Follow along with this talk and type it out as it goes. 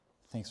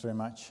Thanks very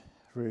much,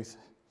 Ruth.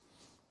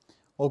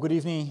 Well, good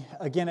evening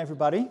again,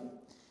 everybody.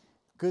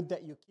 Good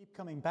that you keep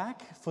coming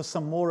back for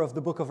some more of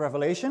the book of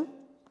Revelation.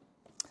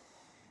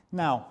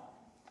 Now,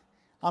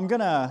 I'm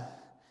going to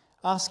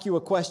ask you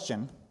a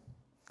question,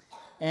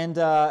 and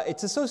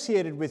it's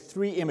associated with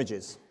three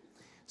images.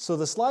 So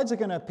the slides are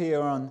going to appear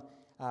on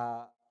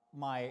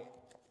my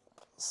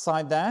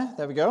side there.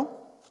 There we go.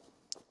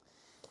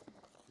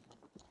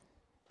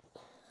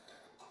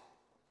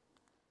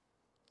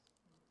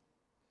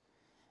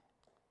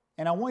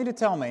 And I want you to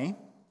tell me,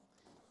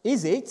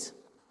 is it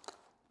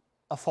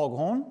a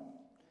foghorn?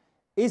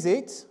 Is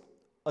it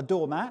a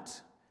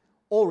doormat?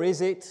 Or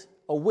is it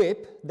a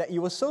whip that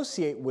you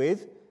associate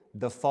with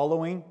the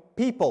following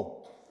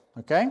people?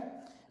 Okay?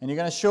 And you're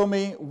going to show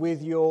me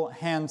with your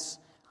hands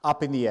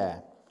up in the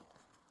air.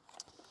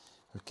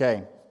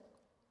 Okay.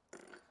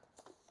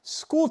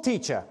 School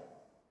teacher.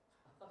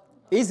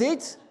 Is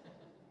it?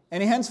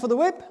 Any hands for the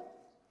whip?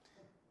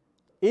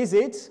 Is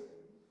it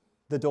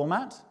the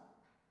doormat?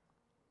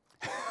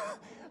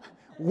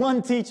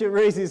 One teacher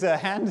raises her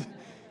hand.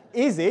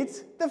 Is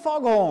it the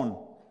foghorn?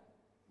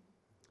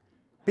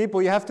 People,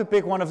 you have to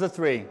pick one of the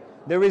three.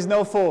 There is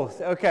no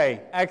fourth.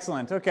 Okay,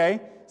 excellent. Okay,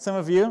 some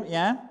of you,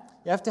 yeah?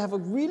 You have to have a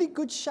really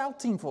good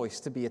shouting voice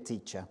to be a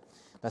teacher.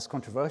 That's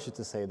controversial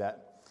to say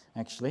that,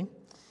 actually.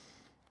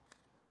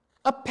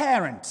 A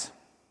parent.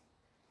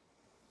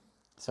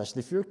 Especially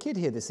if you're a kid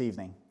here this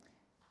evening.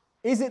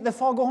 Is it the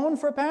foghorn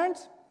for a parent?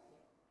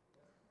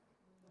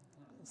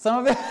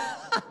 Some of you...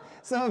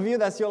 Some of you,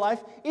 that's your life.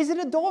 Is it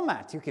a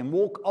doormat? You can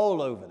walk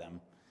all over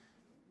them.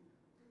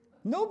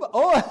 No, but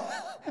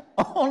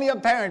only a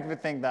parent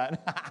would think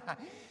that.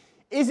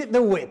 Is it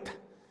the whip?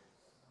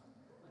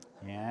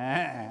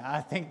 Yeah, I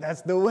think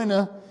that's the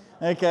winner.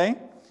 Okay.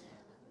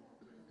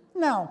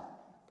 Now,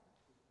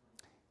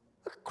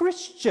 a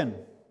Christian.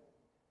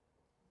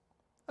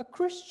 A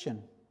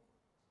Christian.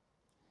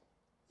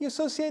 You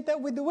associate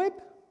that with the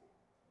whip?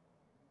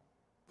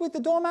 With the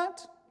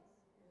doormat?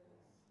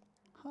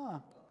 Huh.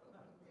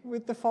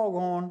 With the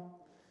foghorn.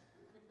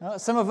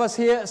 Some of us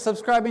here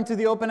subscribing to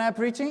the open air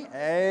preaching.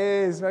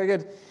 Hey, it's very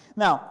good.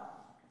 Now,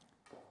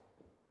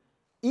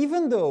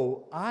 even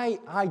though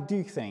I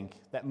do think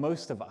that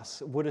most of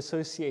us would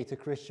associate a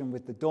Christian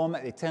with the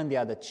doormat, they turn the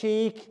other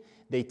cheek,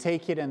 they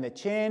take it in the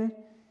chin,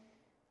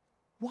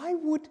 why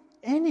would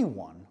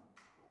anyone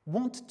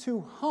want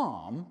to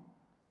harm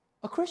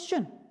a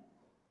Christian?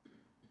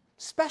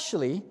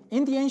 Especially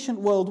in the ancient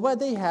world where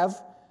they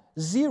have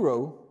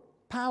zero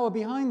power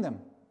behind them.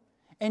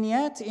 And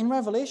yet, in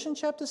Revelation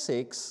chapter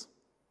 6,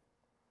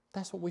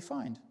 that's what we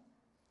find.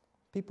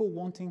 People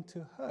wanting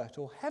to hurt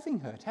or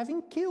having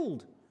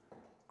killed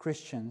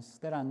Christians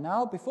that are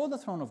now before the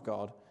throne of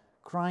God,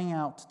 crying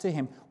out to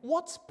Him.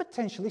 What's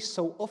potentially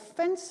so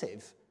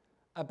offensive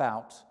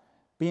about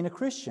being a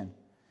Christian?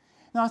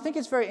 Now, I think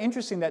it's very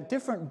interesting that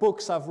different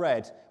books I've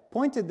read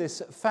pointed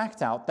this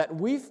fact out, that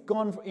we've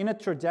gone in a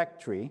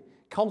trajectory,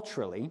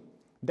 culturally,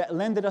 that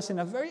landed us in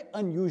a very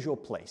unusual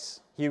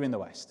place here in the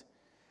West.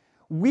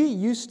 We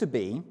used to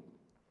be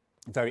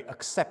very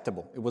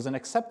acceptable. It was an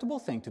acceptable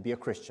thing to be a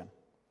Christian.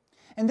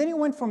 And then it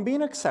went from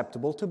being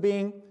acceptable to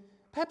being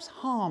perhaps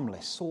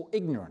harmless or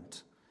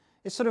ignorant.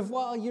 It's sort of,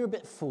 well, you're a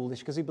bit foolish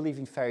because you believe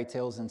in fairy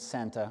tales and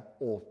Santa,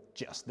 or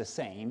just the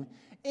same.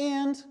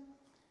 And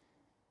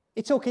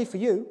it's okay for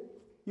you.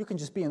 You can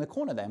just be in the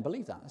corner there and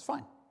believe that. It's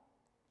fine.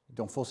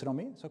 Don't force it on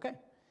me. It's okay.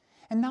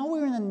 And now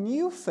we're in a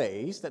new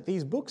phase that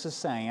these books are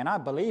saying, and I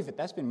believe it,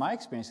 that's been my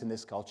experience in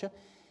this culture.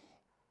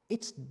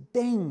 It's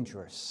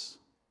dangerous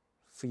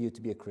for you to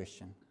be a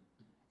Christian.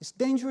 It's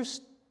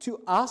dangerous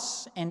to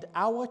us and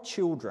our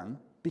children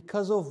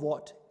because of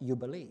what you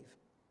believe.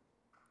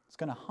 It's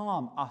going to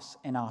harm us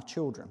and our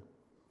children.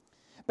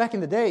 Back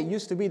in the day, it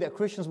used to be that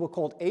Christians were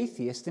called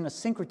atheists in a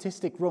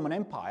syncretistic Roman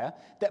Empire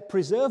that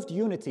preserved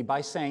unity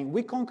by saying,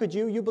 we conquered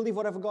you, you believe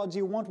whatever gods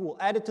you want, we'll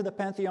add it to the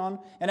pantheon,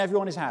 and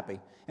everyone is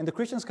happy. And the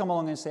Christians come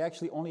along and say,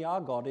 actually, only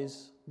our God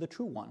is the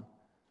true one.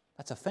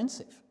 That's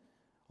offensive.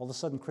 All of a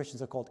sudden,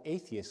 Christians are called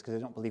atheists because they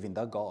don't believe in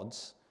the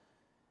gods,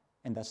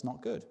 and that's not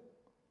good.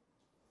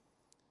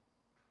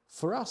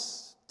 For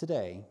us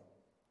today,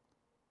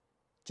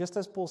 just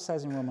as Paul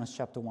says in Romans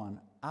chapter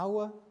 1,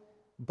 our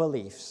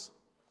beliefs,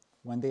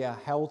 when they are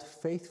held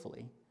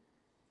faithfully,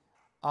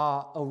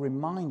 are a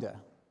reminder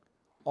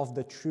of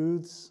the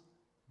truths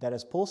that,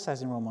 as Paul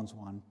says in Romans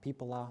 1,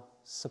 people are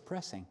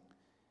suppressing.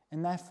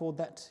 And therefore,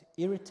 that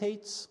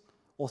irritates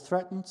or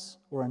threatens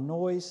or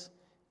annoys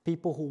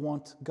people who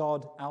want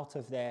God out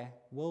of their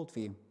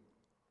worldview.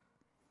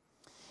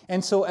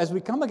 And so as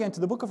we come again to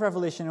the book of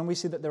Revelation and we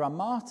see that there are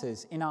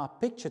martyrs in our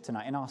picture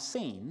tonight, in our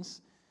scenes,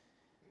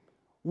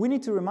 we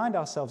need to remind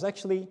ourselves,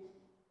 actually,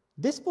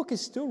 this book is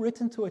still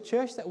written to a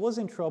church that was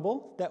in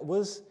trouble, that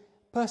was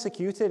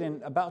persecuted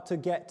and about to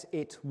get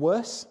it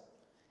worse,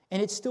 and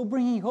it's still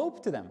bringing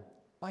hope to them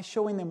by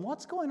showing them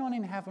what's going on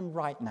in heaven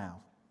right now.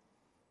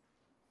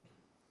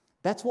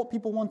 That's what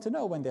people want to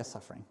know when they're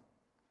suffering.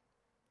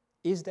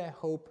 Is there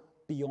hope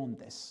beyond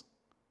this?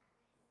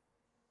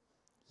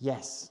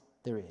 Yes,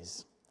 there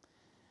is.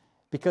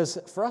 Because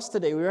for us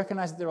today, we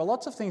recognize that there are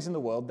lots of things in the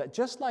world that,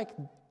 just like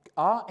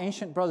our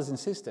ancient brothers and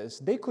sisters,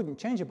 they couldn't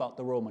change about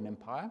the Roman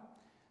Empire.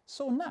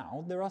 So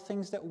now there are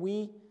things that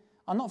we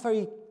are not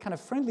very kind of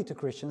friendly to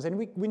Christians, and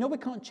we know we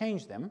can't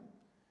change them,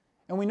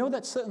 and we know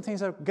that certain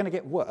things are going to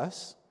get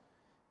worse.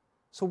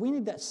 So we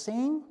need that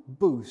same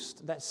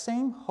boost, that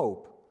same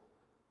hope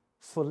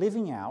for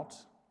living out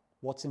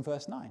what's in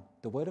verse 9,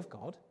 the Word of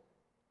God,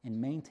 and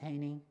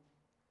maintaining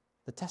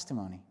the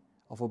testimony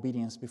of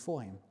obedience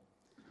before Him.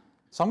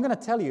 So I'm going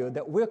to tell you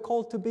that we're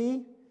called to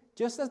be,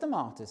 just as the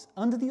martyrs,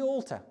 under the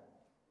altar.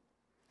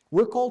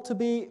 We're called to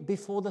be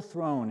before the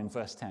throne in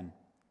verse 10.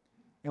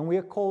 And we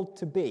are called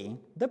to be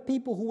the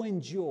people who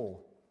endure,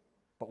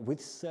 but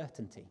with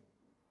certainty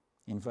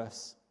in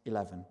verse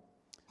 11.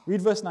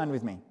 Read verse 9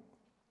 with me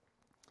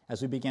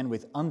as we begin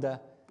with under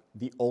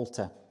the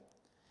altar.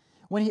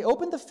 When he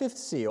opened the fifth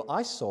seal,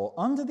 I saw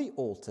under the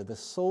altar the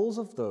souls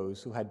of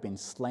those who had been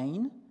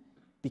slain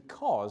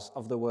because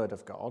of the word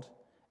of God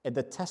and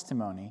the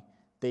testimony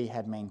they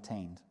had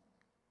maintained.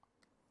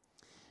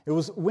 It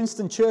was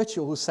Winston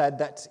Churchill who said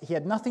that he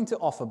had nothing to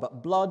offer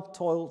but blood,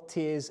 toil,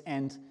 tears,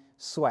 and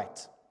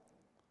sweat.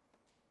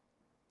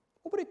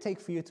 What would it take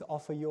for you to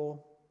offer your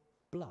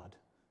blood?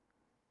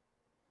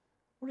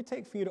 What would it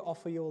take for you to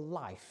offer your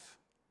life?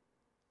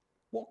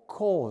 What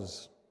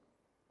cause?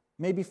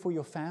 Maybe for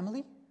your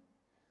family?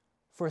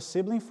 For a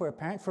sibling? For a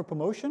parent? For a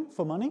promotion?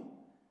 For money?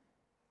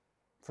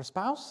 For a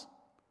spouse?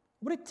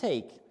 What would it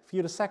take for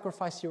you to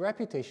sacrifice your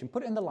reputation,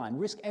 put it in the line,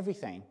 risk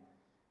everything,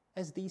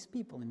 as these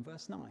people in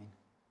verse 9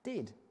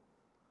 did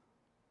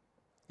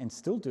and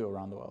still do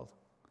around the world?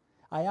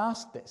 I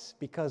ask this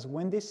because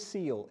when this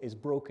seal is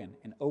broken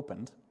and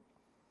opened,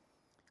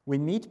 we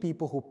meet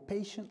people who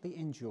patiently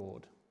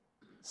endured,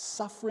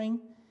 suffering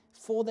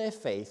for their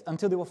faith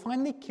until they were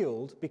finally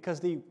killed because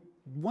they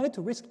wanted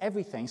to risk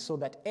everything so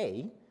that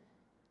A,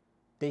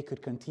 they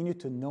could continue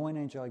to know and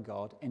enjoy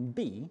God, and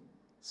B,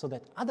 so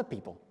that other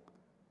people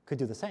could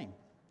do the same.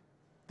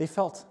 They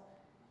felt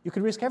you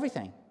could risk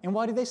everything. And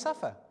why did they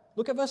suffer?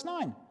 Look at verse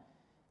 9. It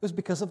was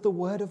because of the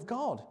word of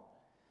God.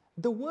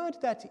 The word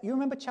that, you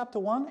remember chapter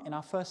 1 in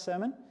our first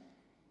sermon?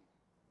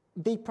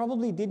 They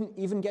probably didn't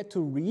even get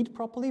to read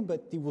properly,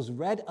 but it was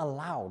read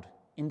aloud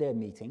in their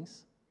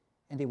meetings,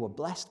 and they were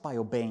blessed by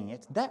obeying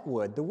it. That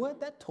word, the word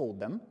that told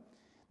them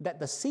that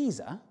the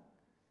Caesar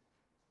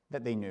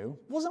that they knew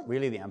wasn't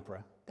really the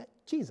emperor, that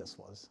Jesus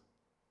was,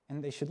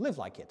 and they should live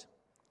like it.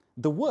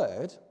 The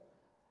word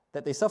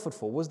that they suffered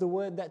for was the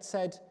word that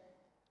said,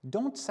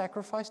 don't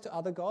sacrifice to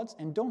other gods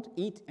and don't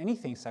eat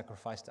anything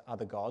sacrificed to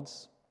other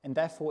gods, and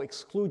therefore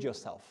exclude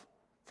yourself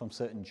from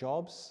certain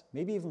jobs,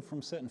 maybe even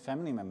from certain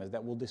family members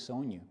that will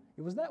disown you.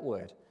 It was that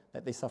word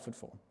that they suffered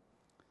for.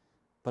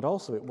 But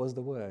also it was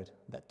the word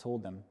that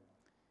told them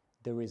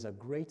there is a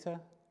greater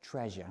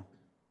treasure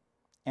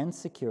and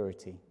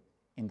security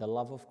in the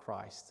love of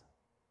Christ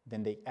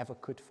than they ever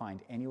could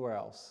find anywhere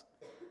else.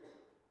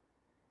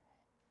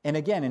 And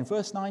again, in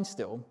verse 9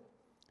 still,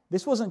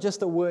 this wasn't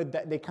just a word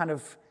that they kind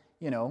of,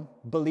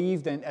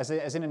 believed in as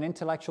in an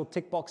intellectual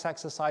tick box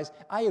exercise.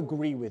 I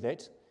agree with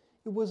it.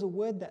 It was a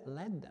word that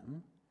led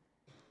them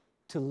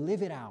to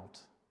live it out,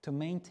 to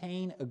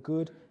maintain a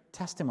good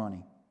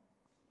testimony.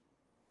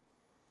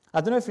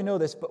 I don't know if you know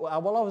this, but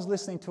while I was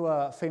listening to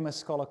a famous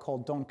scholar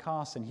called Don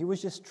Carson, he was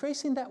just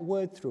tracing that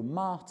word through,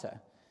 martyr.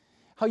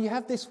 How you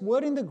have this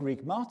word in the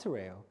Greek,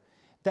 martyreo,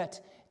 that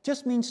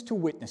just means to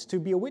witness, to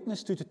be a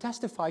witness to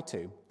testify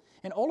to.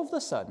 And all of a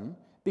sudden,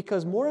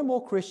 because more and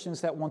more Christians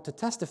that want to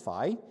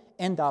testify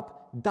end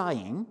up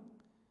dying,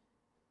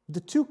 the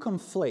two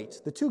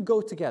conflate, the two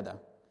go together.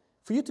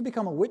 For you to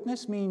become a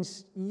witness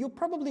means you're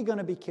probably going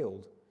to be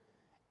killed.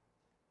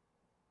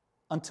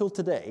 Until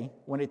today,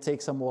 when it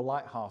takes a more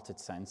light-hearted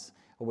sense,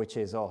 which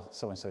is,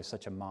 so-and-so is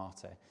such a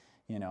martyr,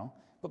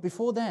 But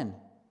before then,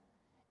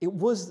 it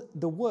was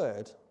the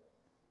word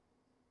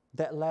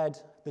that led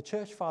the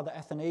church father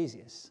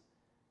Athanasius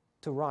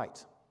to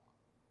write,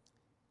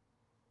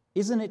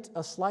 isn't it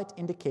a slight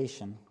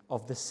indication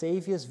of the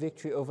Savior's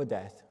victory over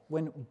death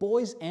when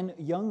boys and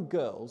young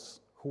girls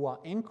who are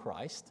in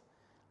Christ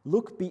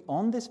look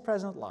beyond this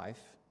present life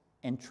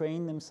and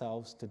train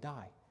themselves to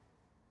die?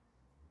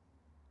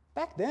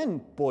 Back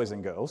then, boys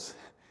and girls,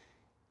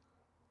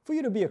 for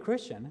you to be a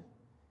Christian,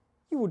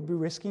 you would be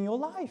risking your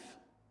life.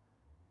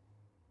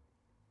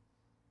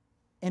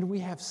 And we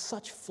have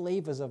such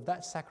flavors of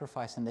that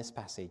sacrifice in this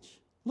passage.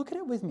 Look at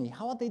it with me.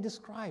 How are they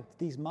described,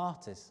 these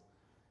martyrs?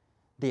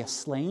 They are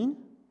slain.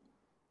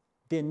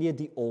 They're near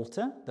the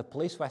altar, the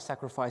place where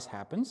sacrifice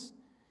happens.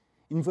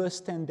 In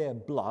verse 10, their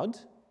blood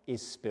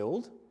is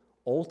spilled.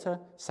 Altar,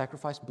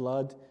 sacrifice,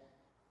 blood.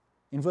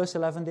 In verse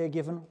 11, they're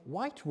given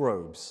white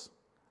robes.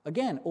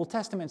 Again, Old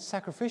Testament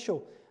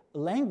sacrificial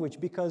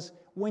language, because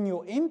when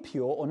you're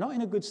impure or not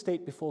in a good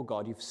state before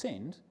God, you've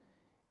sinned,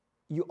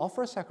 you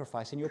offer a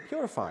sacrifice and you're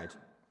purified.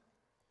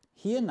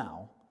 Here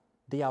now,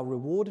 they are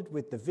rewarded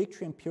with the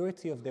victory and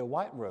purity of their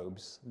white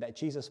robes that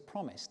Jesus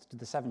promised to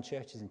the 7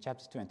 churches in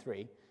chapters 2 and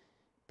 3,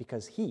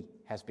 because he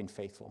has been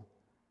faithful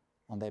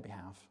on their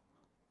behalf.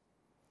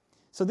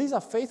 So these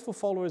are faithful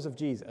followers of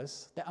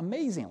Jesus that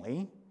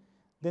amazingly,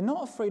 they're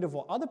not afraid of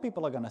what other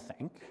people are going to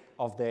think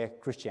of their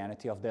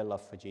Christianity, of their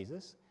love for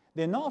Jesus.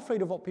 They're not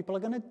afraid of what people are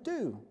going to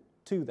do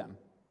to them.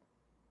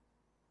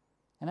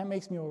 And that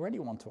makes me already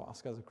want to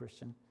ask as a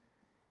Christian,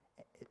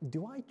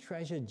 do I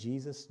treasure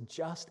Jesus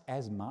just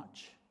as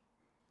much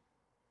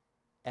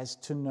as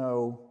to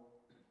know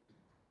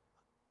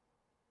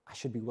I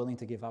should be willing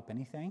to give up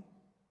anything?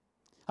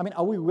 I mean,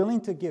 are we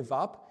willing to give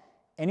up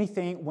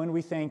anything when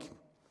we think,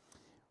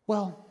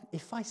 well,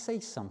 if I say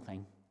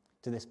something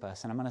to this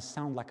person, I'm going to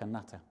sound like a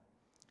nutter,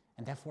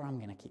 and therefore I'm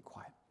going to keep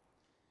quiet.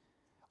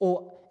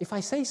 Or if I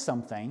say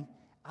something,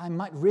 I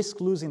might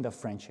risk losing the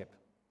friendship.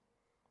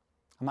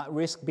 I might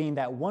risk being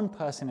that one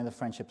person in the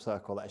friendship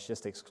circle that's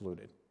just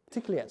excluded,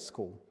 particularly at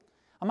school.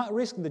 I might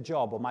risk the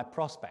job or my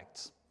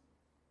prospects.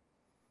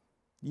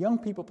 Young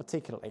people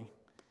particularly,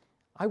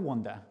 I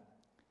wonder,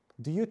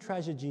 do you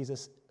treasure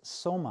Jesus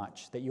so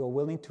much that you're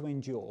willing to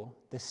endure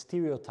the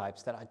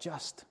stereotypes that are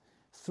just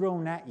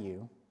thrown at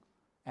you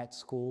at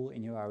school,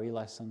 in your RE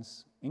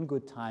lessons, in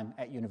good time,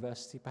 at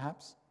university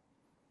perhaps?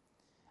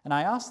 And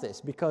I ask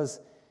this because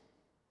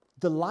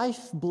the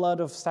lifeblood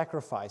of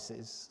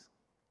sacrifices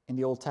in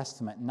the Old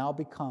Testament now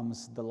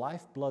becomes the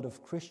lifeblood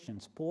of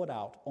Christians poured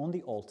out on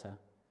the altar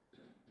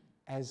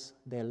as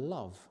their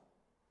love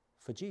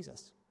for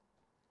Jesus.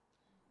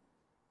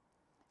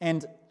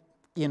 And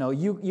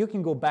you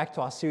can go back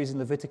to our series in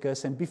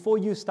Leviticus, and before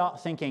you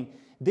start thinking,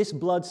 this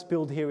blood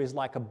spilled here is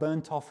like a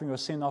burnt offering or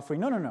sin offering.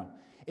 No.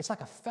 It's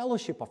like a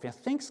fellowship offering, a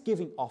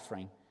thanksgiving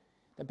offering,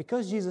 that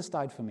because Jesus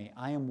died for me,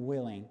 I am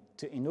willing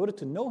to, in order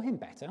to know him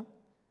better,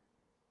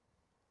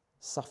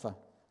 suffer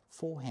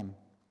for him,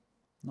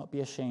 not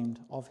be ashamed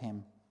of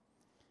him.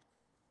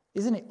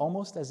 Isn't it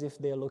almost as if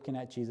they're looking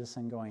at Jesus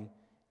and going,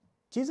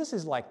 Jesus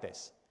is like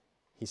this.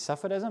 He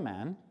suffered as a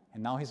man,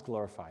 and now he's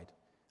glorified.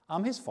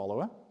 I'm his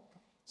follower,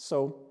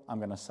 so I'm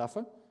going to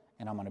suffer,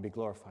 and I'm going to be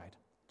glorified,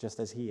 just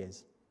as he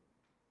is.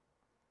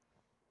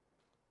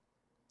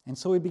 And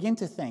so we begin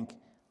to think,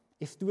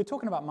 if we're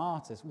talking about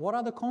martyrs, what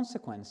are the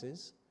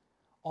consequences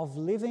of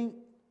living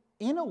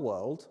in a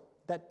world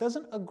that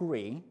doesn't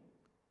agree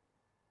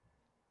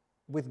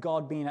with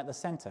God being at the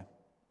center?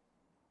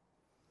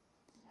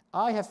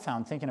 I have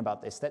found, thinking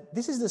about this, that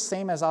this is the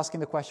same as asking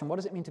the question, what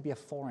does it mean to be a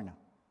foreigner?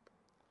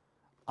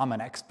 I'm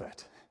an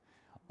expert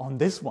on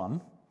this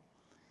one.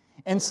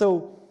 And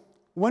so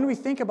when we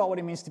think about what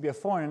it means to be a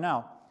foreigner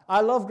now, I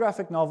love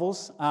graphic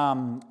novels,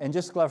 and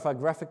just to clarify,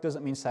 graphic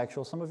doesn't mean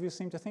sexual. Some of you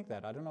seem to think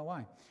that. I don't know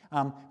why.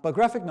 But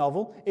graphic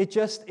novel, it's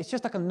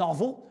just like a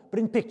novel, but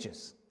in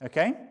pictures,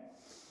 okay?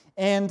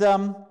 And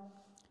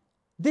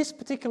this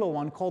particular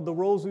one, called The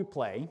Roles We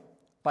Play,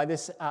 by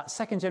this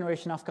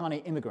second-generation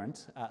Afghani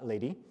immigrant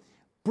lady,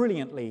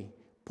 brilliantly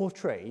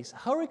portrays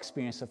her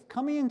experience of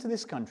coming into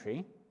this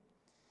country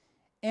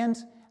and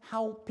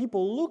how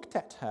people looked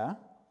at her,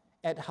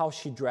 at how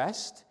she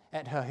dressed,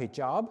 at her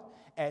hijab,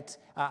 at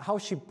how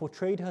she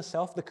portrayed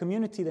herself, the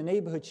community, the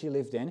neighborhood she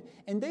lived in,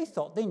 and they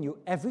thought they knew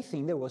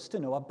everything there was to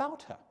know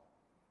about her,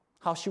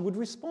 how she would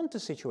respond to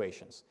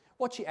situations,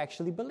 what she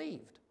actually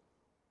believed.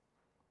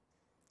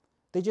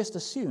 They just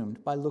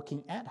assumed by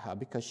looking at her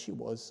because she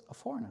was a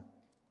foreigner.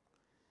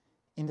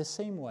 In the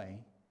same way,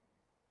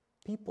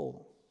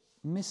 people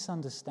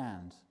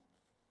misunderstand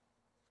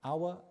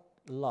our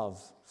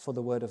love for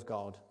the Word of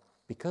God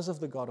because of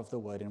the God of the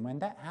Word, and when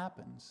that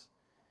happens,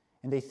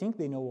 and they think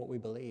they know what we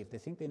believe, they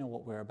think they know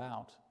what we're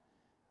about,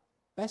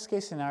 best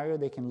case scenario,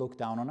 they can look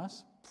down on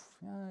us.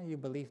 You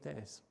believe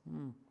this.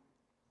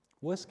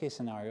 Worst case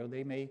scenario,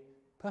 they may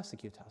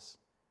persecute us,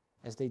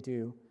 as they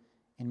do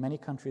in many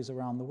countries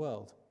around the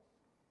world.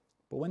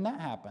 But when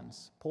that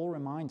happens, Paul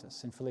reminds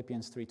us in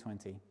Philippians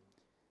 3:20,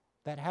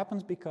 that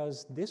happens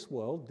because this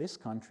world, this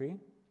country,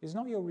 is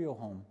not your real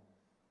home.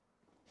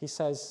 He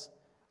says,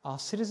 our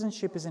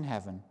citizenship is in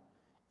heaven,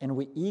 and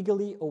we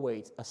eagerly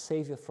await a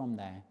Savior from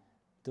there,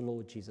 the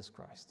Lord Jesus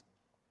Christ.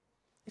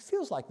 It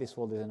feels like this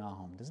world is in our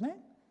home, doesn't it?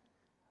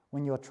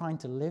 When you're trying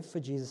to live for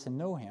Jesus and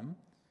know him,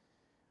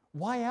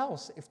 why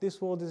else, if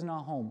this world is in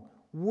our home,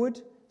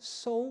 would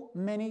so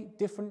many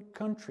different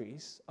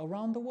countries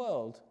around the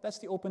world, that's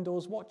the Open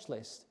Doors watch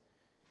list,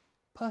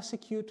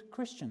 persecute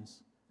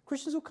Christians?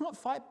 Christians who can't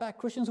fight back,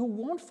 Christians who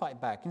won't fight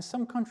back. In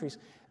some countries,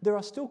 there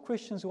are still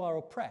Christians who are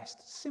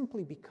oppressed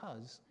simply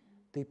because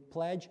they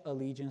pledge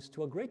allegiance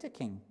to a greater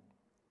king.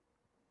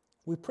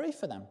 We pray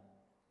for them.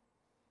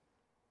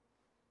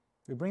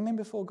 We bring them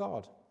before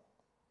God,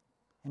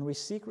 and we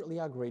secretly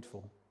are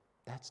grateful.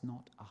 That's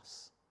not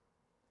us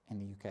in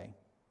the UK.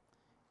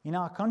 In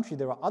our country,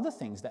 there are other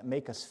things that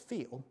make us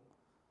feel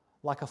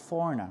like a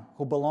foreigner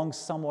who belongs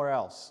somewhere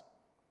else.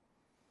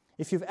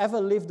 If you've ever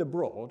lived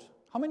abroad,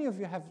 how many of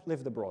you have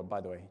lived abroad, by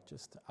the way,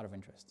 just out of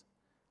interest?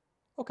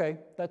 Okay,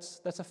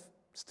 that's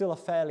still a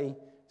fairly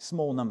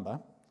small number.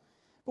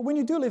 But when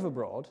you do live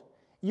abroad,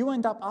 you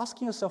end up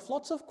asking yourself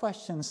lots of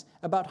questions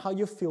about how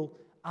you feel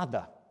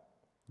other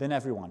than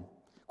everyone.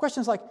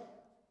 Questions like,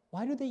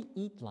 why do they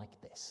eat like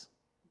this?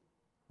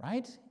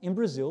 Right? In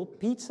Brazil,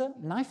 pizza,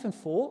 knife and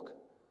fork,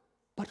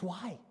 but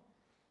why?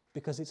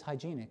 because it's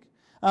hygienic.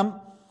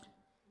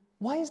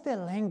 Why is their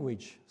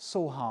language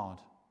so hard?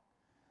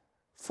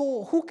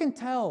 For who can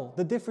tell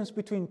the difference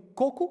between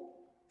coco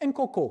and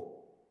coco?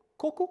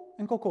 Coco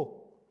and coco.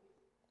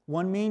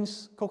 One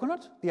means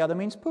coconut, the other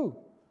means poo.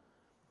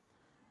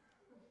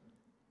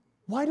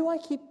 Why do I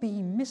keep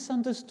being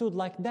misunderstood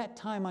like that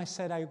time I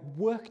said I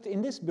worked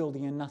in this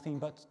building in nothing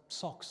but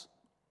socks?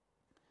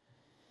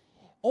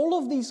 All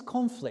of these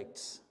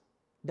conflicts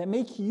that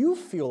make you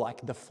feel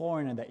like the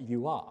foreigner that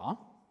you are,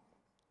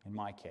 in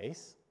my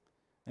case,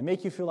 they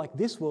make you feel like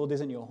this world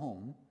isn't your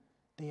home,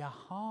 they are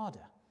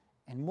harder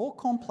and more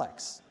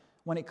complex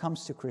when it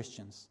comes to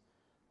Christians.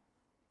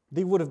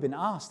 They would have been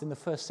asked in the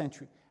first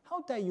century,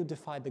 how dare you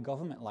defy the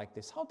government like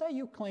this? How dare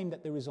you claim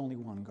that there is only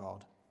one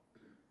God?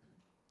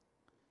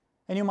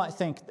 And you might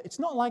think, it's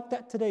not like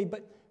that today,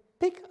 but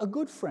pick a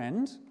good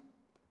friend,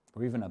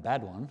 or even a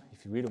bad one,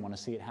 if you really want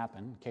to see it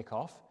happen, kick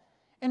off,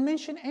 and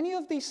mention any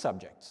of these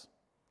subjects.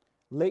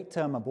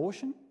 Late-term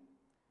abortion,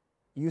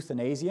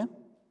 euthanasia,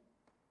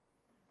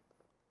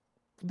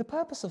 the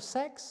purpose of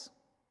sex,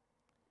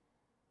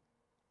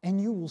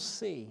 and you will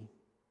see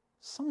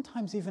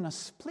sometimes even a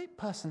split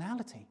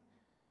personality.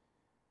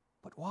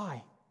 But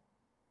why?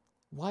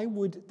 Why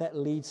would that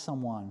lead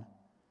someone?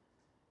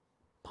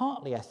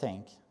 Partly, I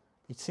think,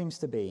 it seems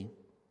to be,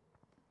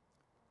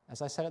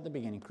 as I said at the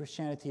beginning,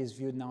 Christianity is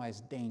viewed now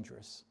as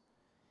dangerous.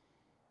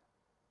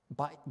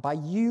 By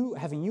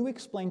having you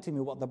explain to me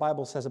what the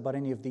Bible says about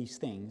any of these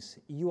things,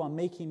 you are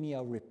making me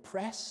a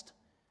repressed,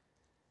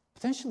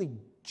 potentially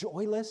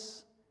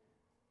joyless,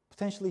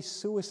 potentially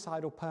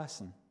suicidal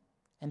person.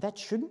 And that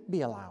shouldn't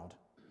be allowed.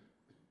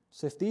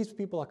 So if these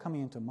people are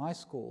coming into my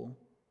school,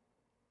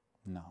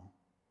 no,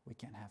 we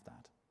can't have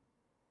that.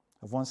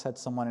 I've once had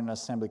someone in an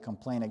assembly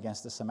complain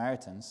against the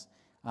Samaritans,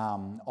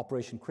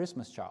 Operation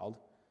Christmas Child,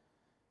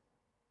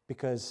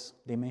 because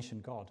they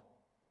mentioned God.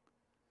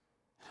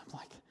 And I'm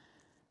like,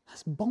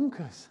 that's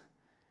bonkers.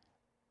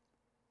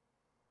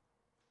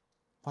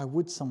 Why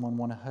would someone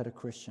want to hurt a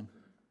Christian?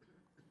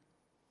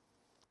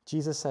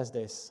 Jesus says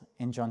this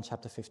in John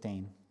chapter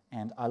 15,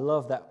 and I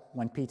love that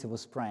when Peter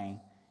was praying,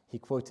 he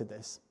quoted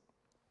this.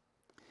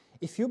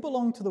 If you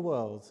belong to the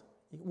world,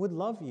 it would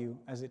love you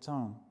as its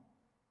own.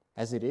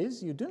 As it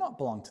is, you do not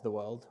belong to the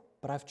world,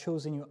 but I've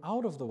chosen you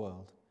out of the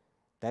world.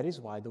 That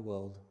is why the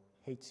world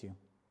hates you.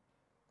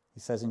 He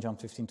says in John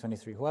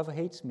 15:23, whoever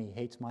hates me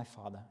hates my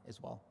Father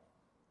as well.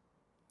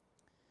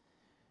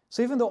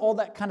 So even though all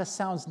that kind of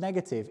sounds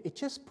negative, it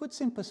just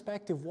puts in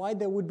perspective why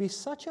there would be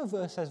such a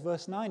verse as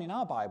verse 9 in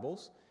our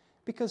Bibles,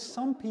 because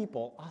some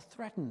people are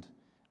threatened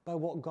by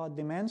what God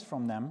demands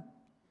from them.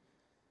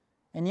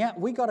 And yet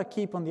we got to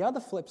keep on the other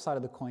flip side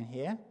of the coin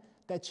here,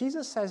 that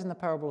Jesus says in the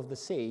parable of the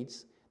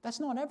seeds, that's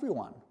not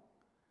everyone.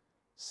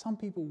 Some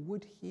people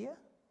would hear,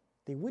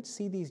 they would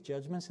see these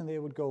judgments and they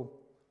would go,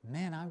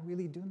 man, I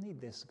really do need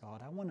this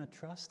God. I want to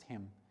trust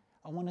him.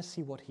 I want to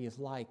see what he is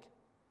like.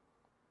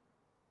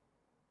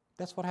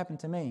 That's what happened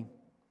to me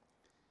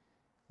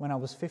when I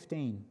was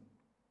 15.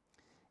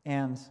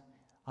 And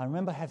I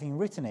remember having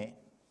written it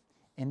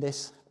in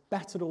this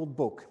battered old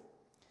book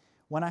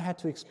when I had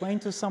to explain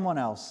to someone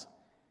else,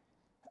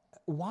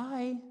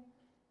 why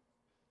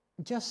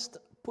just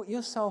put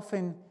yourself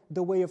in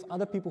the way of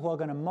other people who are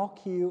going to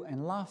mock you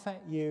and laugh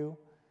at you?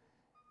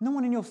 No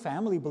one in your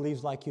family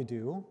believes like you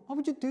do. Why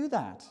would you do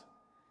that?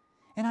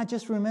 And I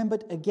just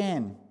remembered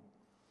again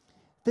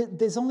that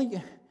there's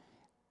only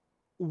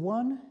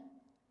one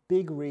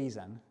big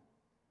reason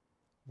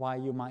why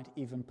you might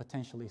even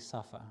potentially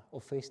suffer or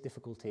face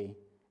difficulty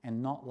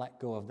and not let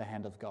go of the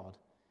hand of God.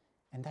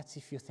 And that's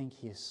if you think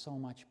he is so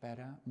much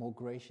better, more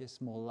gracious,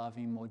 more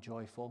loving, more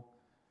joyful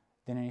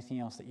than anything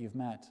else that you've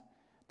met.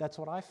 That's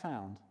what I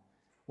found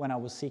when I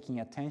was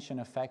seeking attention,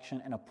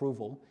 affection, and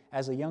approval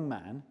as a young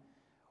man,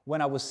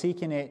 when I was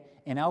seeking it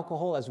in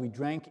alcohol as we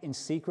drank in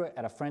secret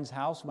at a friend's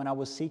house, when I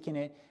was seeking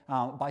it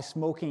by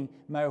smoking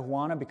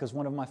marijuana because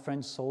one of my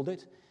friends sold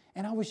it,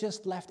 and I was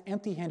just left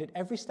empty-handed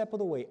every step of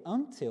the way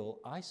until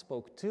I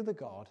spoke to the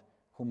God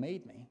who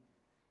made me,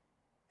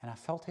 and I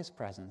felt his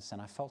presence,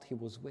 and I felt he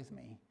was with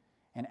me.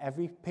 And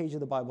every page of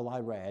the Bible I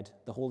read,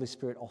 the Holy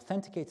Spirit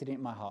authenticated it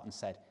in my heart and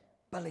said,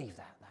 believe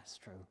that, that's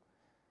true.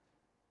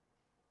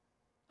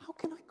 How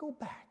can I go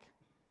back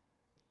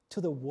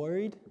to the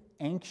worried,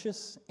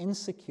 anxious,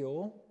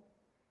 insecure,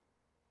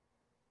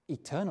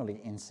 eternally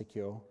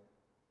insecure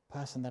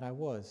person that I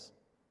was?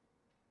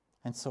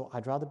 And so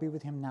I'd rather be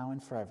with him now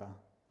and forever,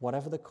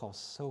 whatever the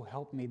cost, so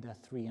help me the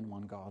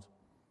three-in-one God.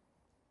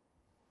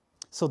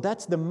 So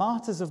that's the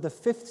martyrs of the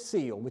fifth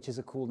seal, which is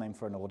a cool name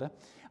for an order,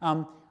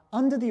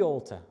 under the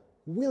altar,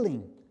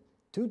 willing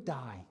to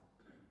die.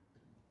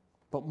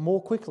 But more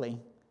quickly,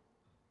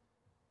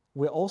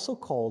 we're also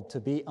called to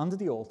be under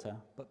the altar,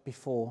 but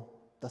before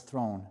the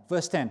throne.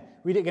 Verse 10,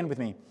 read it again with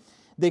me.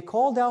 They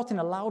called out in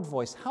a loud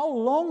voice, how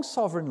long,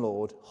 sovereign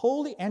Lord,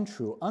 holy and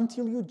true,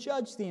 until you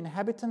judge the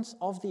inhabitants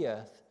of the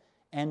earth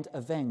and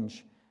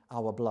avenge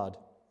our blood?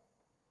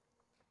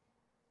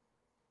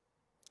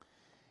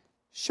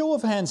 Show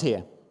of hands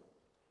here.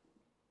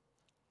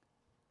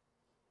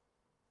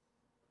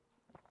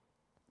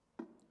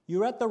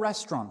 You're at the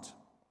restaurant.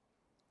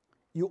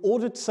 You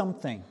ordered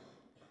something.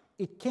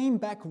 It came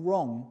back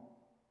wrong.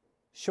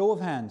 Show of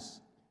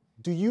hands.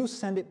 Do you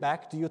send it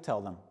back? Do you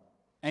tell them?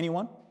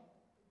 Anyone?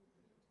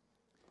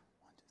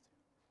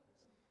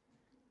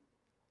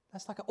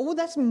 That's like, oh,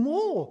 that's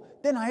more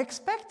than I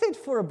expected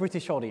for a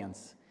British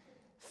audience.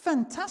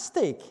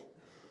 Fantastic.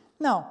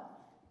 Now,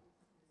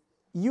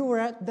 you were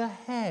at the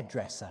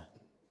hairdresser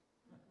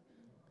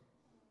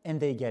and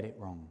they get it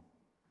wrong.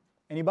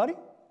 Anybody?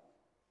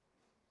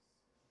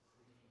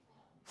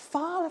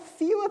 Far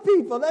fewer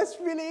people. That's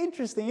really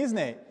interesting, isn't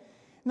it?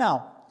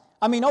 Now,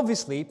 I mean,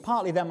 obviously,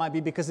 partly that might be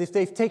because if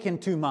they've taken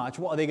too much,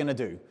 what are they going to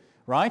do?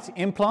 Right?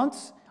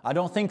 Implants? I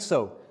don't think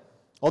so.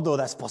 Although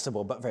that's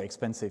possible, but very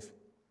expensive.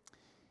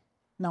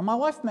 Now, my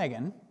wife,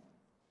 Megan,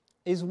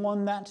 is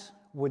one that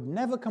would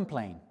never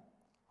complain.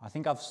 I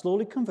think I've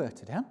slowly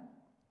converted her.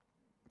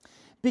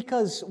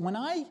 Because when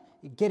I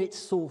get it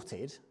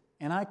sorted,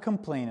 and I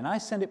complain, and I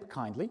send it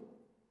kindly,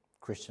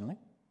 Christianly,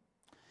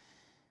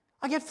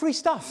 I get free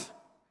stuff.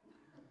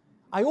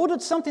 I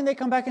ordered something, they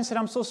come back and said,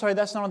 I'm so sorry,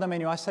 that's not on the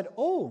menu. I said,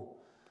 oh,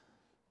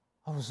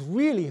 I was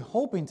really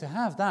hoping to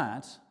have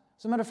that.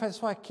 As a matter of fact,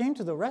 that's why I came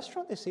to the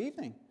restaurant this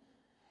evening.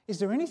 Is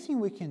there anything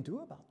we can do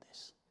about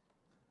this?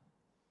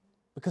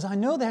 Because I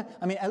know that,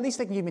 at least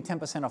they can give me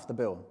 10% off the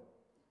bill.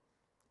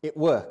 It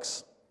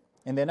works.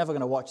 And they're never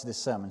going to watch this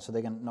sermon, so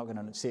they're not going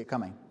to see it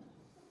coming.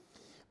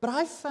 But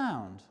I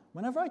found,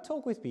 whenever I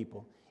talk with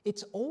people,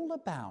 it's all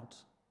about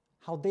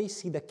how they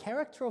see the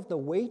character of the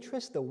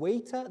waitress, the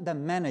waiter, the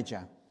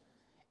manager.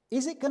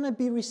 Is it going to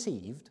be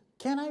received?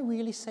 Can I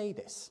really say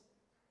this?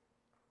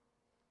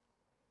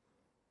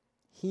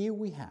 Here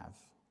we have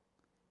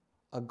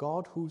a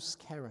God whose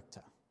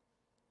character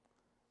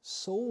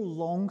so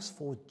longs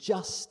for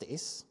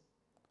justice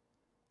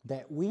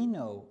that we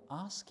know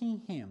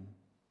asking him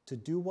to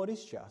do what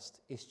is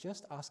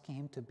just asking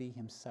him to be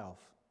himself.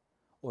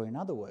 Or in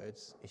other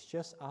words, it's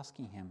just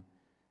asking him,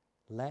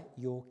 let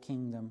your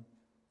kingdom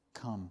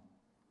come.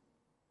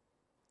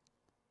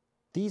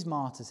 These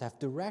martyrs have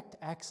direct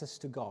access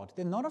to God.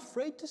 They're not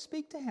afraid to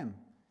speak to him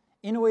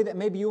in a way that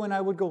maybe you and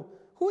I would go,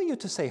 who are you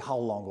to say how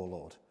long, O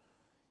Lord?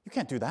 You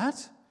can't do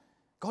that.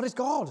 God is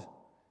God.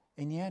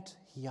 And yet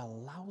he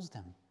allows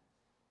them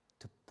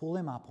to pull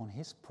him up on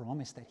his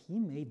promise that he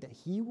made, that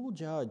he will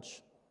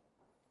judge.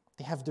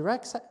 They have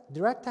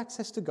direct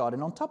access to God.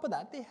 And on top of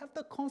that, they have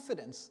the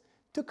confidence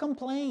to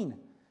complain.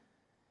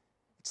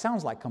 It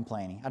sounds like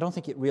complaining. I don't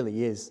think it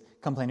really is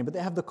complaining, but they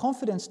have the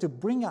confidence to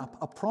bring up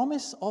a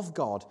promise of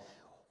God.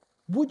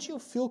 Would you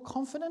feel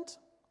confident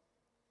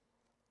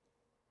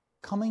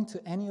coming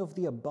to any of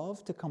the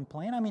above to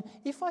complain?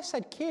 If I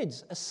said,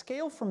 kids, a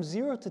scale from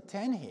 0 to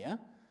 10 here,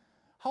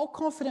 how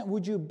confident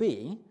would you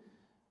be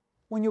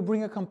when you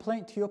bring a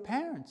complaint to your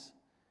parents?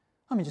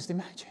 Just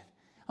imagine.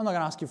 I'm not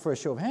going to ask you for a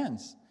show of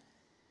hands.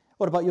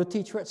 What about your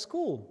teacher at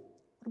school?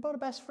 What about a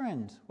best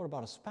friend? What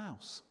about a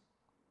spouse?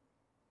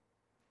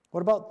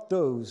 What about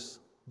those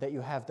that you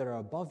have that are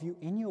above you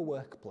in your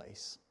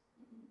workplace?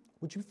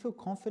 Would you feel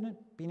confident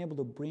being able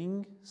to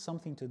bring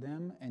something to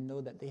them and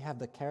know that they have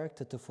the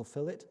character to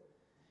fulfill it?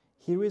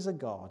 Here is a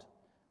God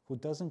who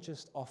doesn't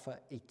just offer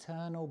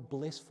eternal,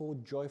 blissful,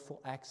 joyful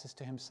access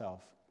to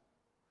himself,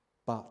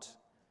 but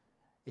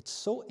it's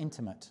so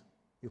intimate,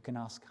 you can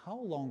ask, how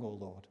long, O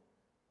Lord?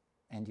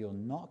 And you're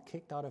not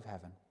kicked out of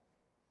heaven.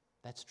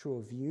 That's true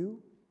of you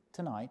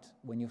tonight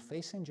when you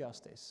face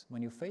injustice,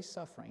 when you face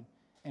suffering,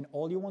 and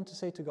all you want to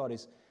say to God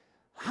is,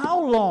 how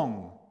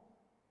long?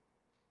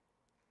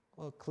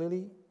 Well,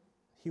 clearly,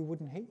 he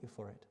wouldn't hate you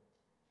for it.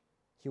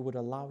 He would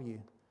allow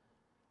you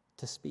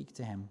to speak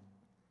to him.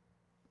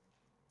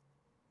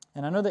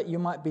 And I know that you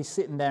might be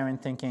sitting there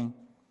and thinking,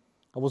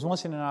 I was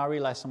once in an RE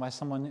lesson where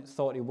someone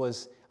thought it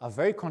was a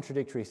very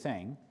contradictory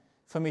thing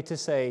for me to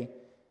say,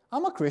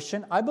 I'm a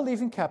Christian, I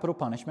believe in capital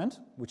punishment,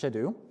 which I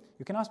do.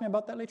 You can ask me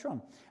about that later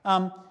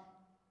on.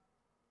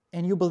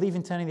 And you believe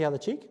in turning the other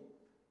cheek?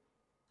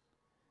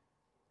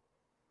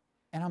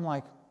 And I'm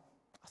like,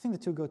 I think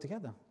the two go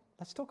together.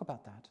 Let's talk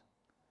about that.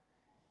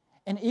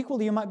 And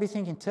equally, you might be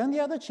thinking, turn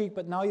the other cheek,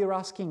 but now you're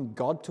asking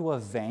God to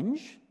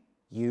avenge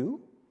you?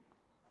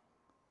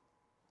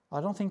 I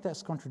don't think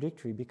that's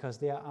contradictory because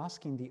they are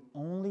asking the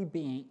only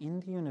being in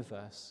the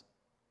universe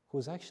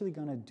who's actually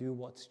going to do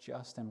what's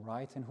just and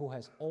right and who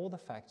has all the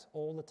facts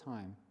all the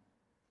time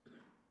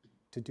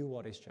to do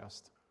what is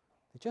just.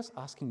 They're just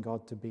asking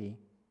God to be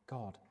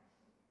God.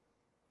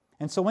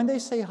 And so when they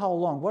say how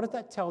long, what does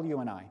that tell you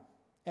and I?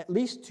 At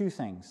least two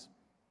things.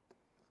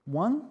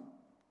 One,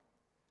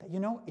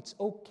 that it's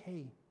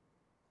okay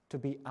to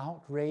be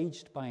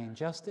outraged by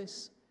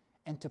injustice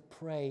and to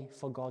pray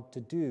for God to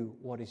do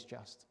what is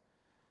just.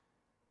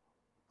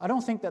 I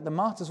don't think that the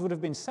martyrs would have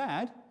been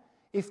sad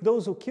if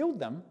those who killed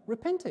them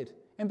repented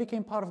and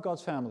became part of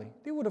God's family.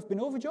 They would have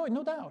been overjoyed,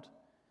 no doubt.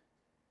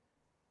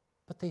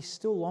 But they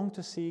still long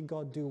to see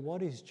God do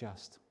what is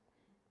just.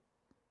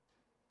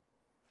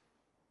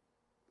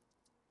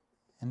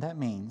 And that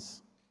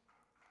means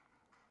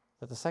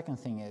that the second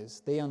thing is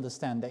they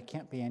understand there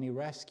can't be any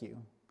rescue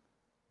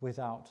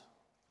without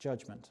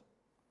judgment.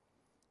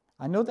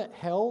 I know that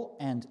hell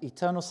and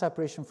eternal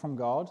separation from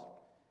God,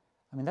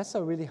 that's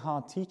a really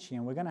hard teaching,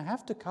 and we're going to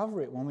have to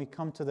cover it when we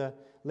come to the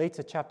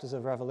later chapters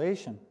of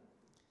Revelation.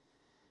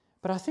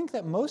 But I think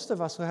that most of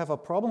us who have a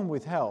problem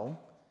with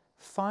hell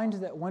find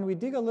that when we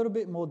dig a little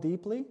bit more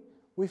deeply,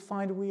 we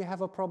find we have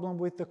a problem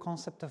with the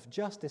concept of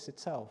justice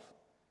itself.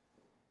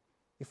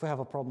 If we have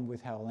a problem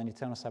with hell and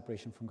eternal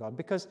separation from God.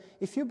 Because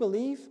if you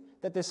believe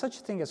that there's such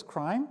a thing as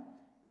crime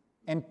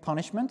and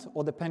punishment,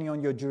 or depending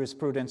on your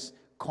jurisprudence,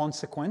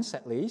 consequence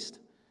at least,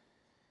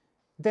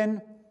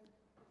 then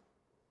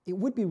it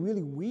would be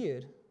really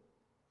weird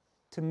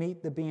to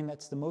meet the being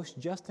that's the most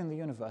just in the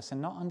universe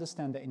and not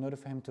understand that in order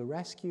for him to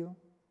rescue,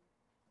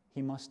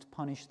 he must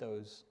punish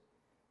those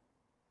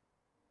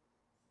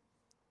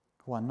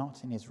who are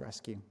not in his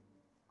rescue.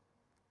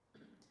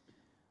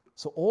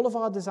 So all of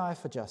our desire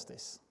for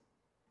justice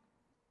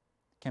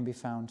can be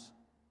found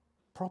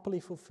properly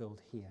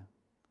fulfilled here.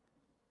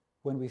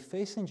 When we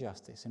face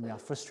injustice and we are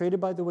frustrated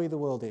by the way the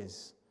world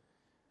is,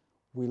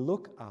 we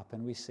look up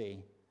and we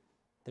see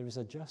there is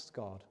a just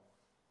God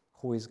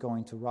who is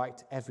going to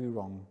right every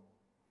wrong.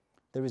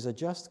 There is a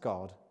just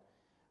God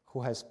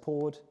who has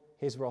poured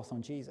his wrath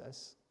on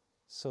Jesus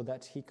so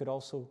that he could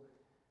also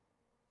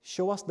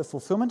show us the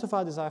fulfillment of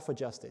our desire for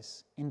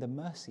justice in the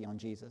mercy on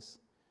Jesus.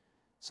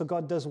 So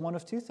God does one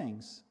of two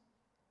things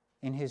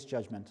in his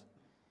judgment.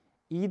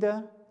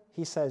 Either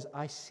he says,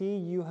 I see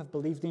you have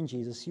believed in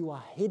Jesus, you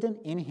are hidden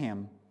in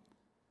him.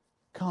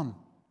 Come,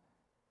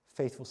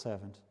 faithful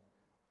servant.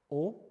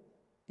 Or,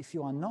 if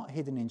you are not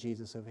hidden in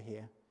Jesus over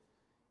here,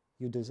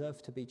 you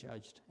deserve to be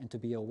judged and to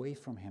be away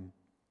from him.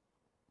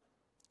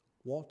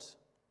 What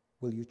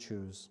will you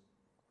choose?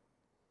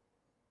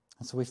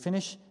 And so we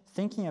finish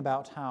thinking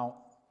about how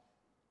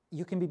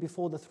you can be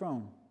before the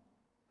throne.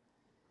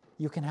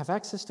 You can have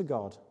access to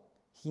God.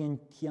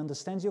 He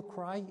understands your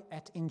cry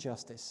at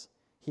injustice.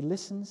 He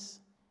listens.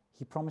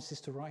 He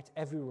promises to right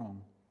every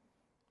wrong.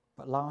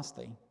 But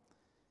lastly,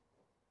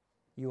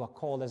 you are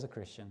called as a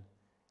Christian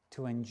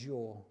to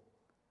endure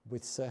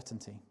with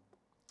certainty.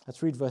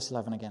 Let's read verse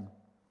 11 again.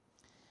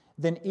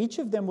 Then each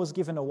of them was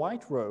given a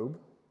white robe,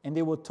 and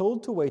they were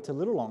told to wait a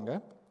little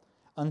longer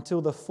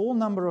until the full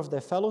number of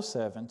their fellow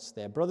servants,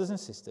 their brothers and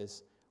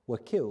sisters, were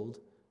killed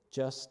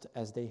just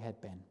as they had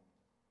been.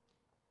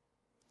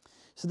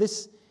 So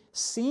this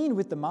scene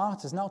with the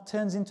martyrs now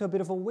turns into a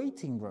bit of a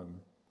waiting room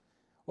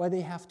where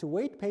they have to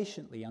wait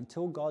patiently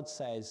until God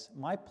says,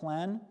 my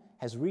plan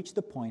has reached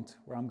the point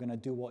where I'm going to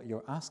do what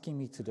you're asking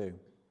me to do.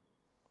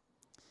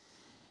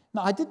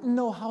 Now, I didn't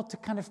know how to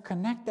kind of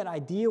connect that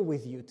idea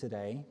with you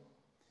today,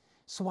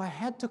 so I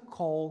had to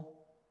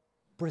call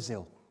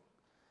Brazil.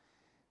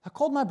 I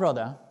called my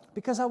brother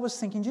because I was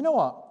thinking, you know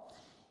what?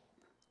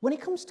 When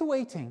it comes to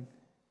waiting,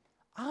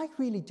 I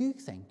really do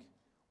think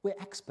we're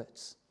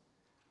experts.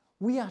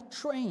 We are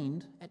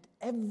trained at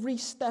every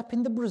step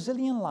in the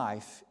Brazilian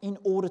life in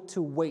order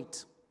to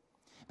wait.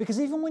 Because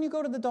even when you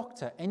go to the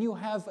doctor and you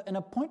have an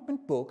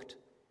appointment booked,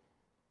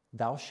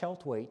 thou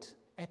shalt wait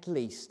at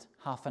least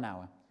half an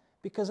hour.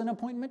 Because an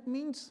appointment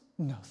means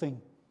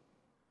nothing.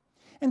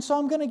 And so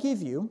I'm going to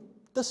give you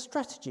the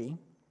strategy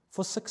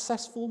for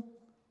successful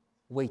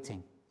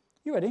waiting.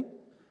 You ready?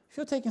 If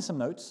you're taking some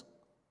notes.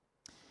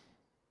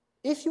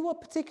 If you are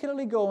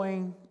particularly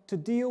going to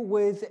deal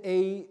with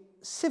a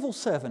civil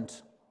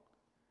servant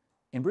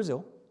in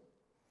Brazil,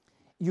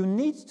 you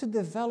need to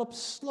develop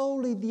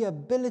slowly the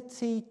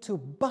ability to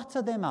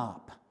butter them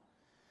up,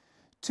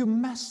 to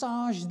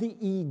massage the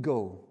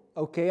ego.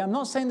 Okay, I'm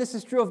not saying this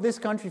is true of this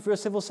country. If you're a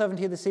civil servant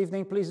here this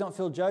evening, please don't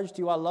feel judged.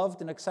 You are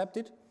loved and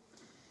accepted.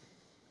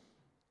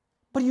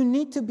 But you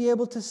need to be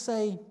able to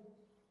say,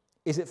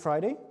 is it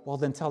Friday? Well,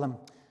 then tell them,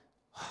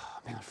 oh,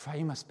 man, Friday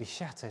you must be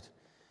shattered.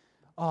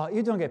 Oh,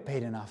 you don't get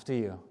paid enough, do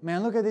you?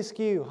 Man, look at this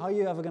queue. How are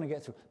you ever going to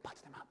get through?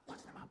 Butter them up,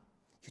 butter them up.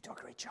 You do a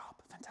great job.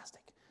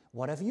 Fantastic.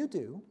 Whatever you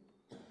do,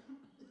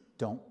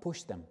 don't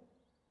push them.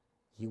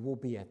 You will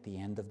be at the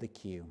end of the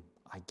queue.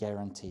 I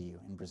guarantee you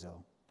in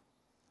Brazil.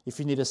 If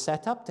you need a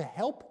setup to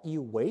help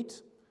you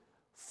wait,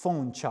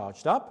 phone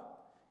charged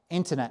up,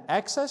 internet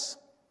access.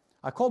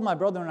 I called my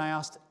brother and I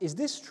asked, is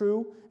this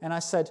true? And I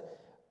said,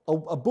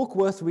 a book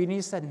worth reading?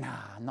 He said,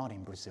 nah, not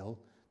in Brazil.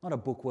 Not a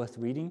book worth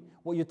reading.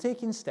 What you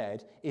take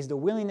instead is the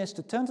willingness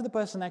to turn to the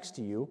person next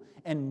to you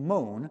and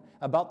moan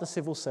about the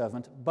civil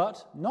servant,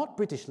 but not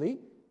Britishly,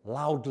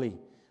 loudly,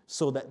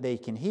 so that they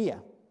can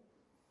hear.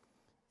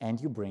 And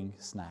you bring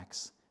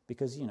snacks,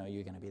 because you know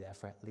you're going to be there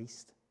for at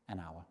least an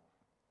hour.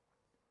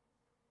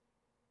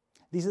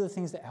 These are the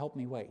things that help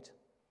me wait.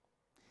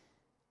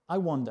 I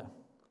wonder,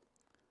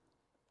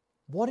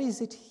 what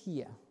is it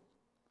here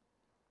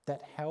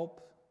that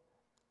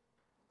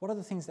what are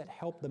the things that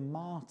help the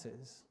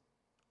martyrs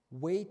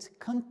wait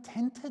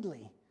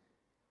contentedly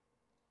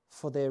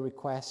for their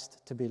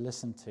request to be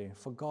listened to,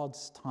 for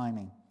God's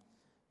timing?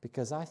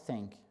 Because I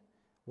think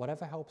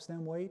whatever helps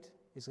them wait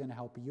is going to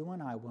help you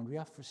and I, when we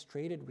are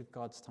frustrated with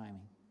God's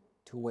timing,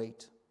 to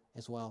wait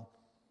as well.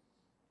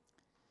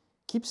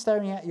 Keep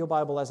staring at your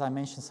Bible as I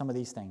mention some of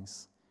these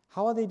things.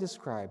 How are they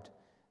described?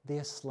 They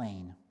are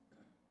slain.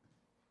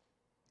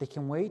 They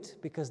can wait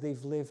because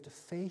they've lived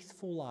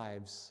faithful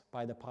lives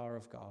by the power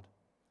of God.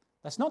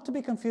 That's not to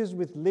be confused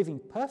with living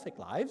perfect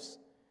lives,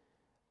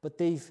 but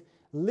they've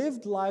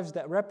lived lives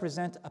that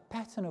represent a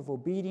pattern of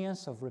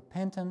obedience, of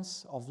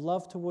repentance, of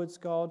love towards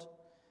God.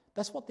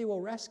 That's what they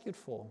were rescued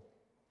for.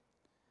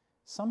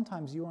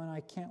 Sometimes you and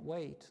I can't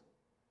wait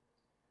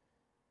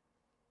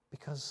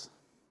because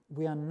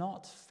we are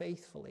not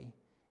faithfully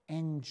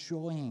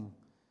enjoying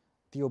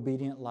the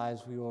obedient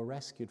lives we were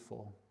rescued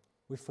for.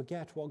 We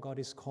forget what God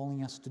is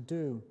calling us to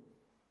do.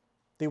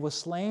 They were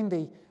slain,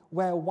 they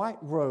wear white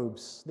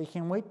robes. They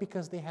can wait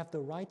because they have the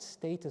right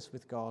status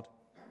with God.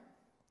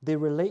 They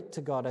relate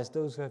to God as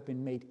those who have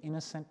been made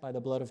innocent by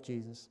the blood of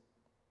Jesus.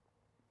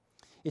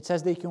 It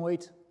says they can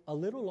wait a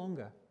little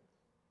longer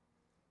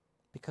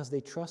because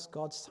they trust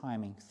God's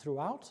timing.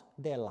 Throughout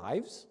their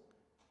lives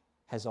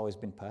has always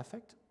been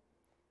perfect.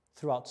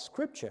 Throughout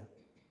Scripture,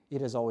 it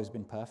has always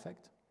been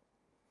perfect.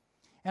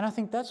 And I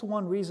think that's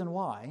one reason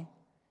why,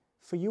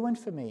 for you and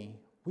for me,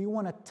 we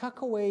want to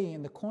tuck away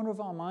in the corner of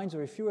our minds,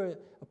 or if you're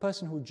a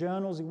person who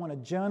journals, you want to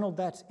journal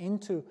that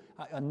into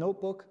a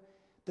notebook,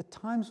 the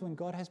times when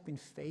God has been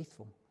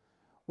faithful,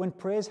 when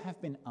prayers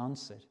have been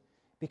answered,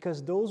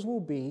 because those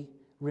will be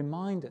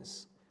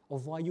reminders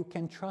of why you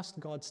can trust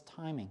God's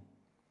timing.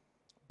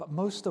 But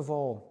most of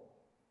all,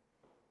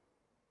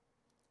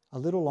 a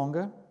little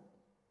longer,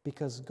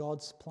 because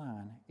God's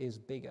plan is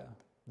bigger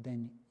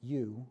than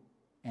you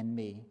and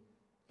me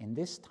in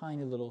this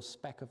tiny little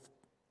speck of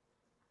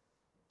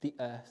the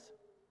earth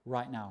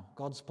right now.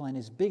 God's plan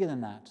is bigger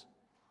than that.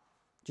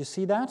 Do you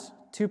see that?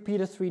 2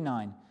 Peter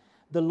 3:9.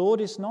 The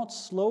Lord is not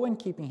slow in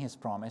keeping his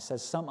promise,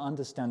 as some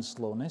understand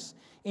slowness.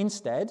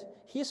 Instead,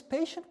 he is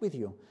patient with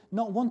you,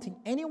 not wanting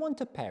anyone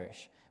to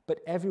perish, but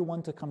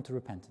everyone to come to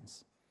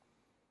repentance.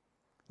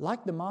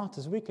 Like the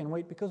martyrs, we can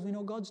wait because we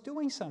know God's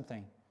doing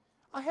something.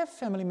 I have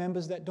family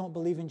members that don't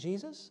believe in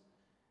Jesus.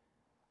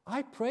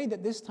 I pray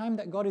that this time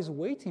that God is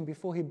waiting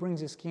before he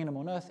brings his kingdom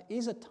on earth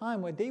is a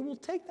time where they will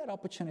take that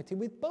opportunity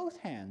with both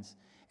hands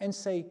and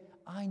say,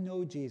 I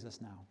know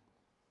Jesus now.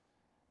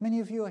 Many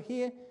of you are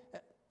here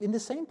in the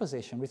same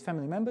position with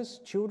family members,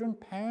 children,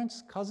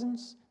 parents,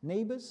 cousins,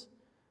 neighbors.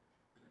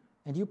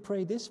 And you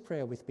pray this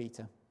prayer with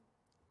Peter,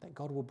 that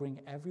God will bring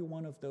every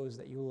one of those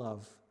that you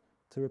love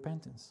to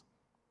repentance.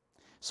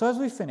 So as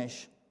we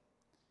finish,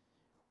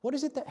 what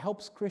is it that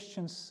helps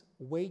Christians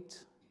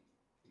wait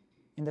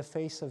in the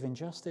face of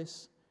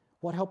injustice?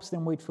 What helps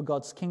them wait for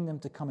God's kingdom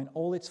to come in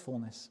all its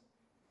fullness?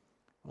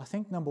 Well, I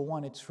think number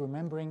one, it's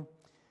remembering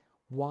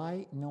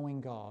why knowing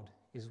God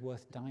is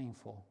worth dying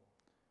for.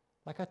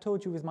 Like I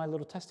told you with my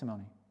little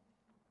testimony.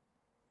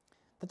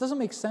 That doesn't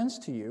make sense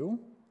to you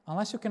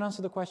unless you can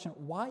answer the question,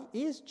 why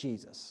is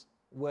Jesus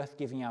worth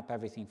giving up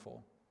everything for?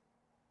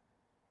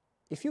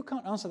 If you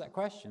can't answer that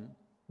question,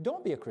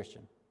 don't be a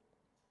Christian.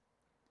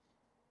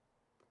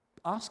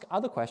 Ask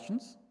other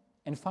questions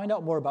and find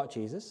out more about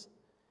Jesus.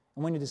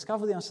 And when you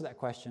discover the answer to that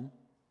question,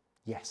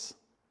 yes,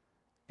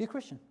 be a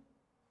Christian.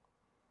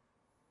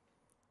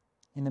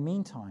 In the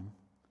meantime,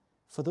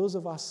 for those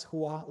of us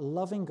who are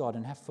loving God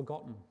and have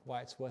forgotten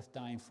why it's worth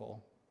dying for,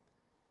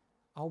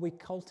 are we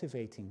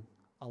cultivating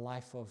a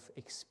life of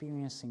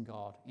experiencing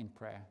God in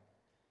prayer,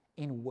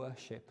 in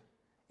worship,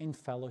 in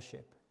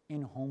fellowship,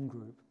 in home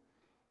group?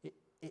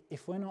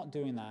 If we're not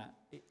doing that,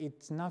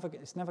 it's never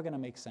going to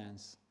make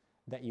sense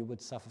that you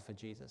would suffer for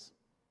Jesus.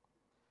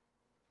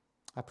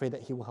 I pray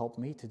that he will help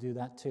me to do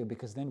that too,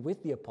 because then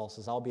with the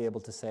apostles, I'll be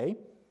able to say,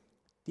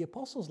 the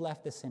apostles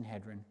left the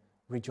Sanhedrin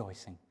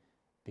rejoicing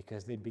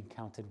because they'd been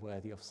counted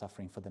worthy of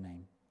suffering for the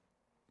name.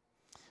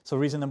 So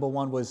reason number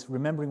one was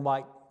remembering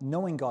why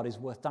knowing God is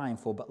worth dying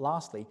for, but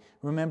lastly,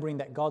 remembering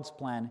that God's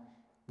plan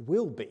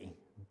will be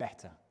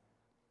better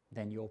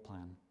than your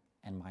plan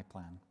and my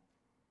plan.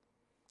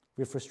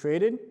 We're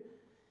frustrated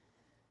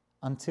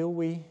until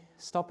we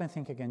stop and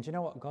think again, do you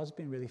know what? God's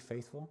been really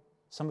faithful.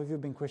 Some of you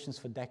have been Christians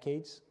for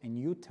decades, and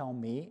you tell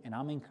me, and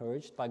I'm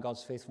encouraged by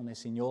God's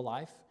faithfulness in your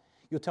life.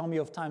 You tell me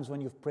of times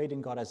when you've prayed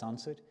and God has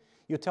answered.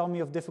 You tell me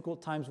of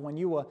difficult times when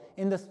you were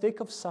in the thick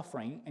of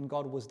suffering and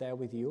God was there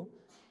with you.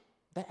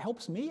 That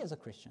helps me as a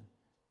Christian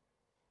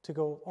to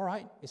go, all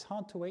right, it's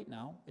hard to wait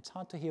now. It's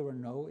hard to hear a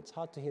no. It's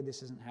hard to hear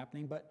this isn't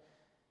happening, but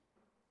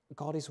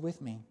God is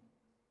with me.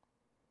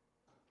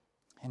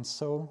 And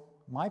so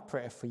my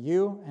prayer for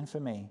you and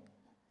for me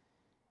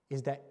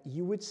is that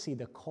you would see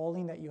the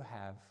calling that you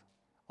have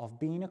of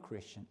being a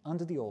Christian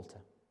under the altar.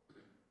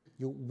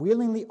 You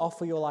willingly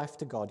offer your life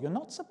to God. You're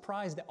not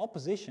surprised that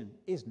opposition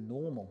is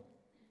normal.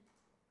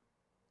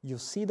 You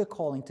see the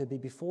calling to be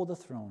before the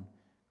throne,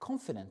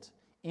 confident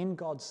in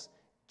God's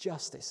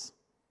justice.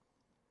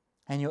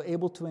 And you're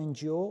able to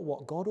endure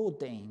what God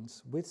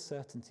ordains with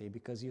certainty,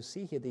 because you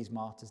see here these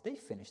martyrs, they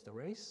finished the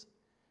race.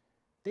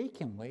 They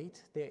can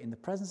wait. They're in the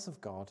presence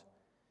of God.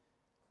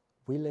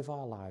 We live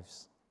our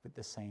lives with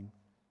the same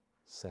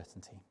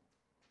certainty.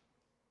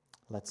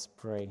 Let's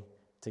pray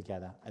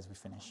together as we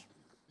finish.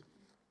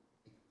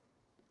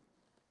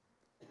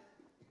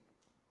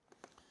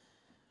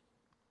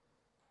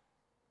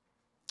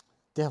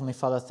 Dear Heavenly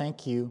Father,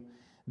 thank you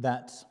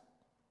that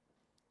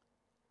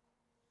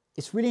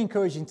it's really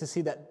encouraging to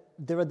see that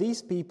there are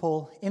these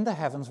people in the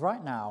heavens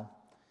right now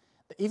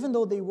that even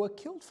though they were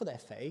killed for their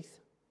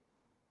faith,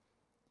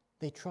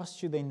 they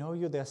trust you, they know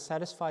you, they're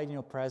satisfied in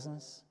your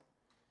presence.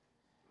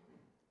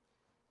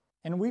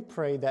 And we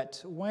pray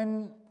that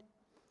when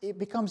it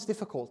becomes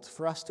difficult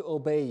for us to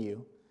obey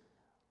you,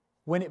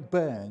 when it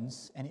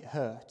burns and it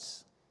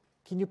hurts,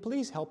 can you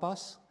please help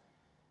us?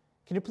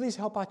 Can you please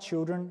help our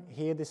children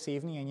here this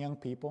evening and young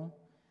people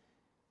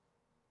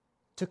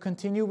to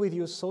continue with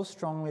you so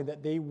strongly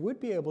that they would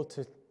be able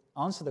to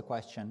answer the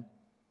question,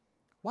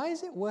 why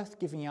is it worth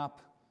giving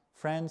up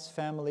friends,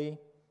 family,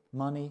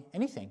 money,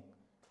 anything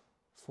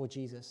for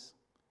Jesus?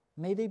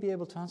 May they be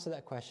able to answer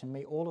that question.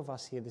 May all of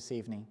us here this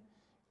evening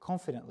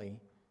confidently,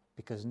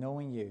 because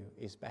knowing you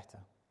is better.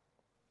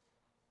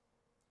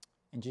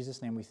 In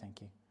Jesus' name we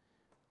thank you.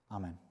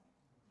 Amen.